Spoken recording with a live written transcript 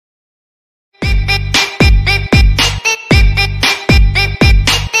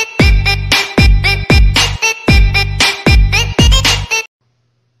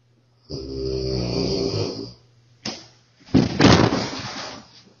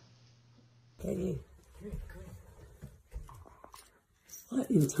Peggy. What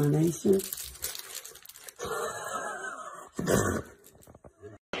intonation?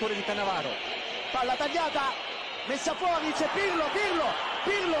 Di Cannavaro, palla tagliata, messa fuori, c'è Pirlo,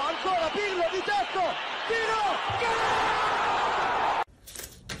 ancora Pirlo di tetto, tiro,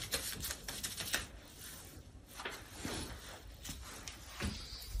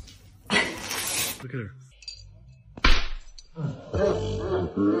 Look at her.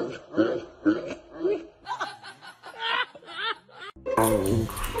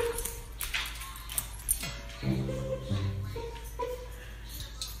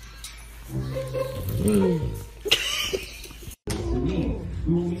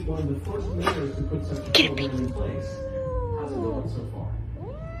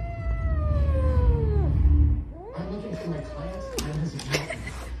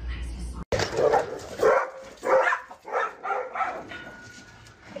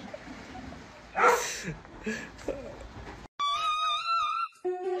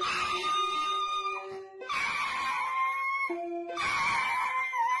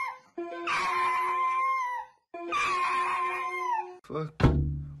 Fuck.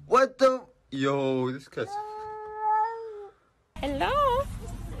 What the? Yo, this guy's. Hello.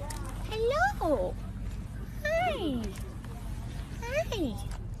 Hello. Hi. Hi.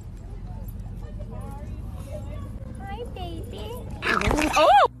 Hi, baby.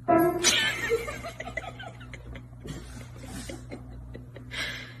 Oh!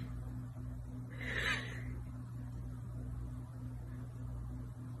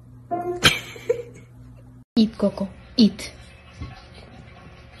 Eat, Coco. Eat.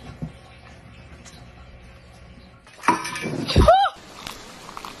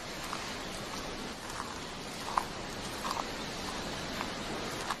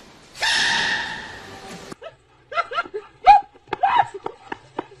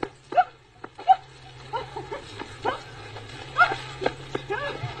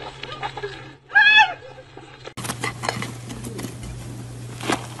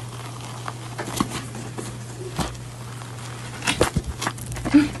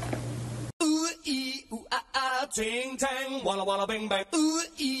 ting tang, walla walla bang bang, ooh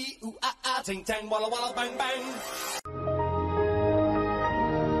ee ooh ah ah, ting tang, walla walla bang bang.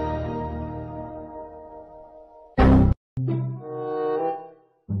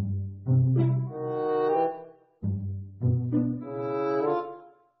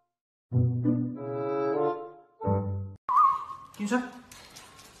 Kinsa?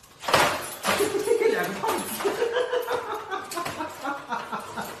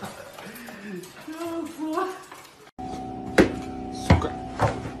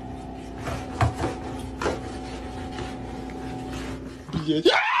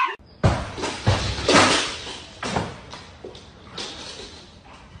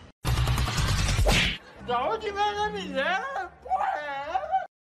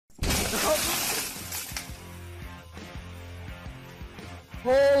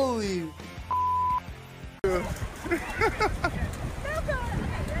 Holy.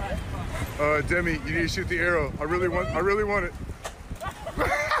 Demi, you need to shoot the arrow. I really want it.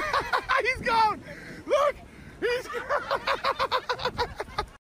 He's gone. Look, he's gone.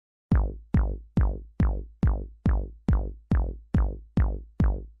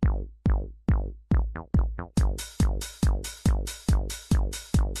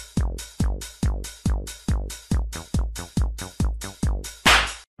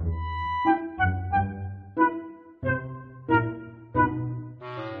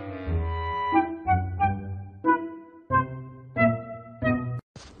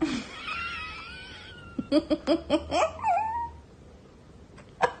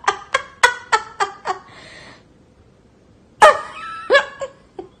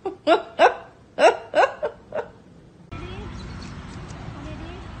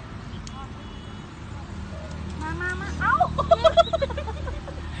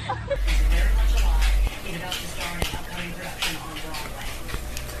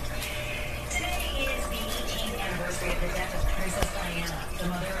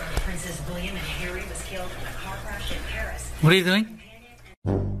 What are you doing?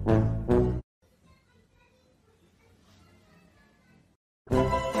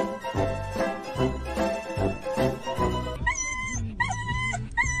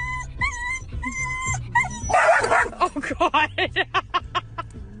 Oh God.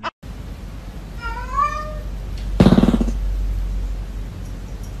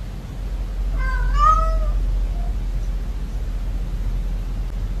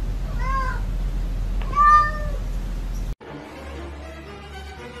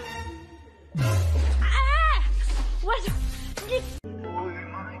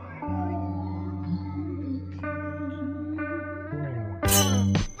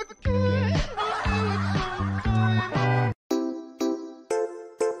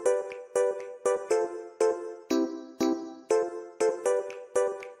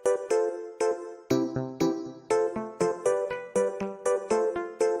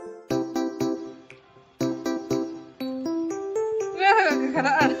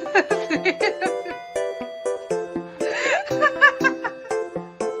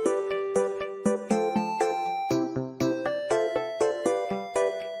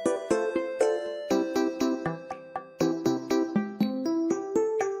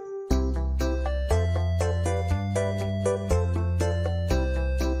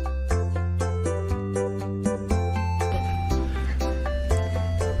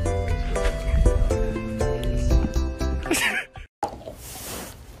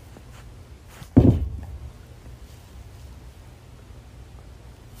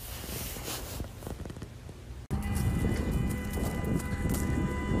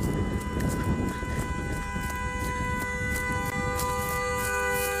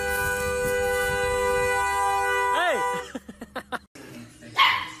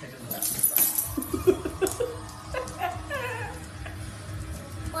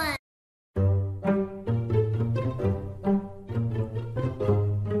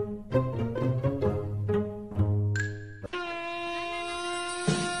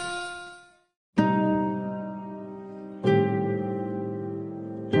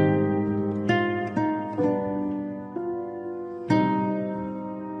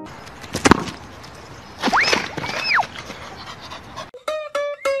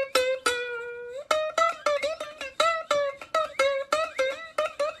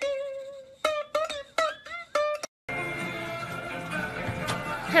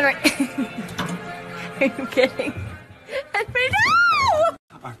 Henry. Are you kidding? Henry, no!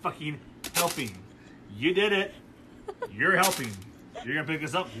 Are fucking helping. You did it. You're helping. You're gonna pick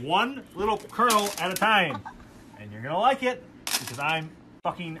this up one little kernel at a time. And you're gonna like it because I'm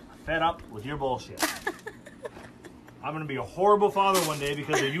fucking fed up with your bullshit. I'm gonna be a horrible father one day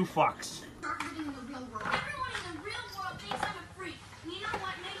because of you fucks.